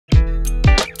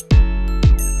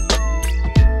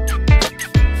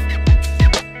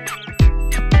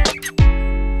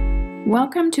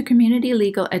Welcome to Community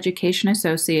Legal Education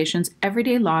Association's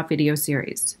Everyday Law video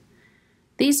series.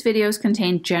 These videos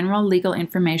contain general legal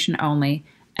information only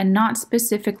and not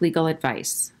specific legal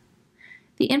advice.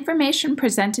 The information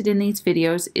presented in these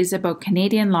videos is about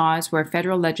Canadian laws where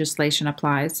federal legislation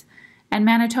applies and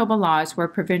Manitoba laws where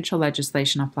provincial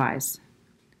legislation applies.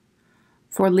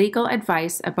 For legal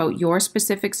advice about your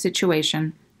specific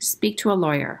situation, speak to a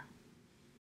lawyer.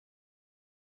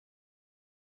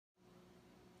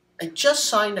 I just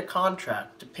signed a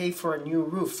contract to pay for a new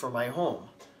roof for my home,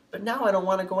 but now I don't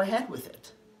want to go ahead with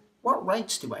it. What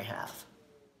rights do I have?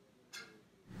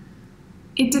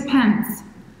 It depends.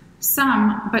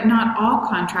 Some, but not all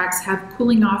contracts have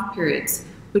cooling off periods,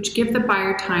 which give the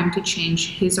buyer time to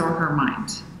change his or her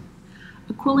mind.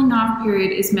 A cooling off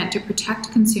period is meant to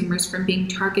protect consumers from being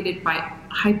targeted by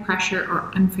high pressure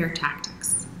or unfair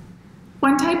tactics.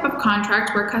 One type of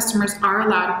contract where customers are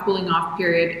allowed a cooling off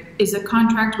period is a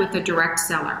contract with a direct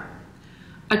seller.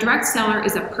 A direct seller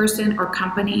is a person or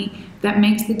company that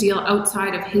makes the deal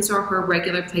outside of his or her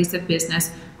regular place of business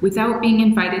without being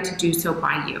invited to do so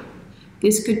by you.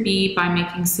 This could be by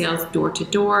making sales door to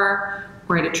door,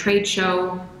 or at a trade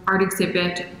show, art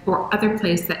exhibit, or other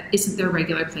place that isn't their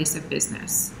regular place of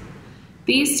business.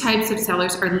 These types of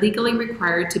sellers are legally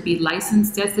required to be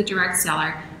licensed as the direct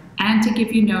seller and to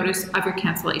give you notice of your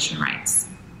cancellation rights.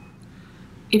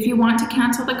 If you want to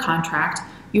cancel the contract,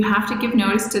 you have to give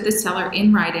notice to the seller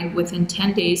in writing within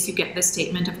 10 days you get the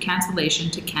statement of cancellation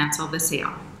to cancel the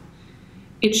sale.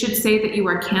 It should say that you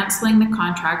are canceling the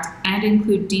contract and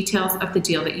include details of the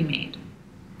deal that you made.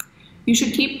 You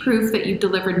should keep proof that you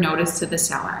delivered notice to the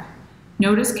seller.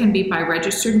 Notice can be by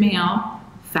registered mail,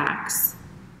 fax,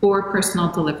 or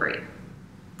personal delivery.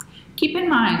 Keep in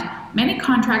mind, many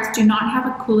contracts do not have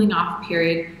a cooling off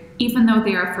period, even though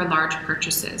they are for large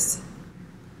purchases.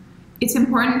 It's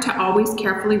important to always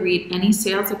carefully read any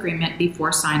sales agreement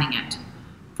before signing it.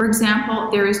 For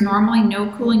example, there is normally no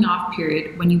cooling off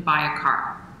period when you buy a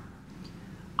car.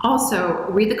 Also,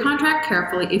 read the contract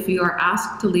carefully if you are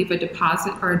asked to leave a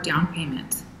deposit or a down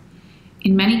payment.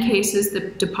 In many cases, the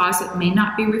deposit may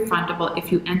not be refundable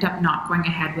if you end up not going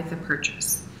ahead with the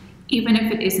purchase, even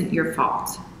if it isn't your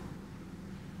fault.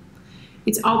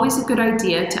 It's always a good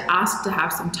idea to ask to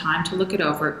have some time to look it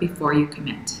over before you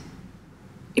commit.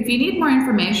 If you need more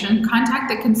information, contact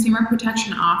the Consumer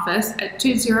Protection Office at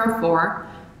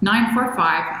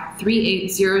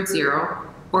 204-945-3800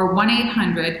 or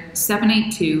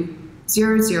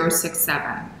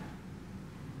 1-800-782-0067.